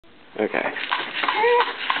Okay.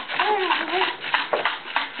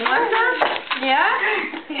 You want some? Yeah?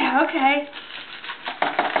 Yeah, okay.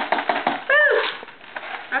 Boost!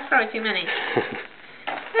 That's probably too many.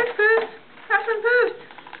 Here's Boost. Have some Boost.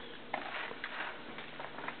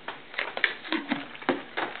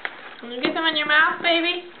 Can you get them in your mouth,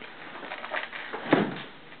 baby?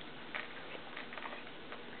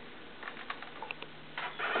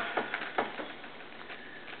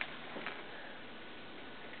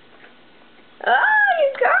 Oh,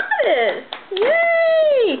 you got it!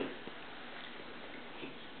 Yay!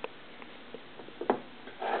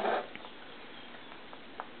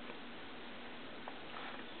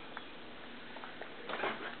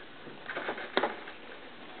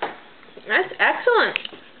 That's excellent.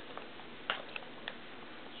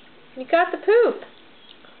 You got the poop.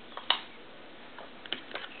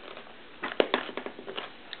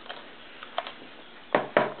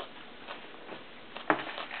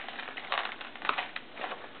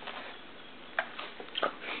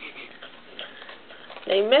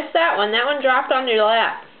 You missed that one. That one dropped on your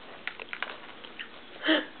lap.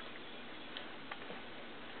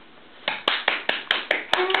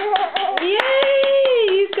 Yay!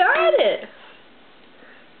 You got it.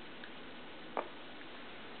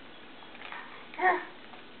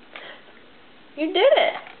 You did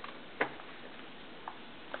it.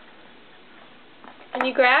 Can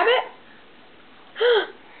you grab it?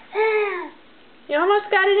 You almost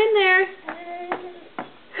got it in there.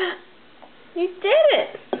 You did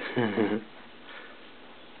it.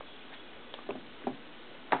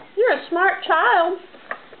 You're a smart child.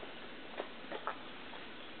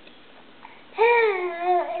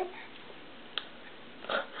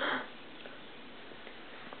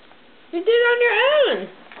 You did it on your own.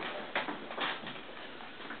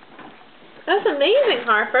 That's amazing,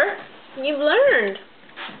 Harper. You've learned.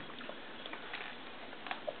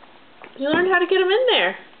 You learned how to get them in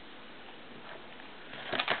there.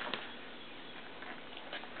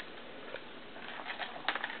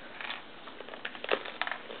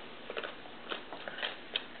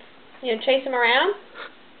 You gonna chase him around?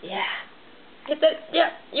 Yeah. Get that. Yeah,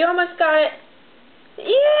 you almost got it. Yay,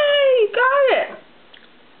 you got it.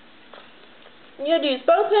 You had to use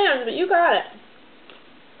both hands, but you got it.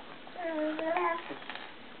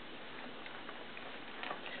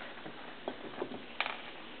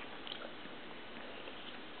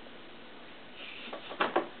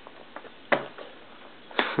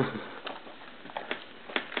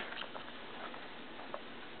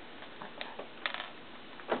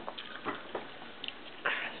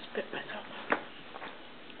 Spit myself.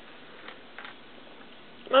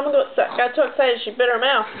 Mama got so excited she bit her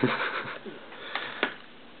mouth.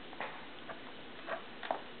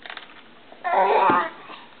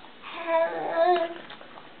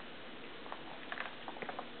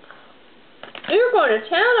 You're going to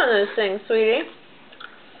town on those things, sweetie.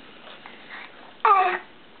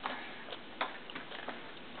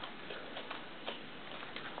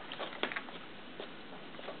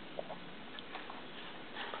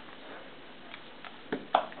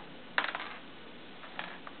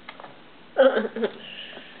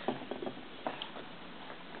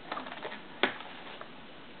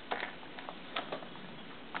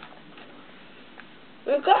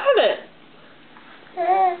 You got it.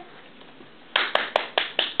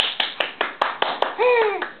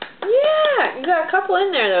 Yeah, you got a couple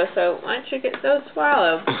in there though, so why don't you get those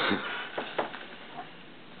swallowed?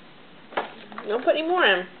 Don't put any more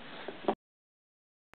in.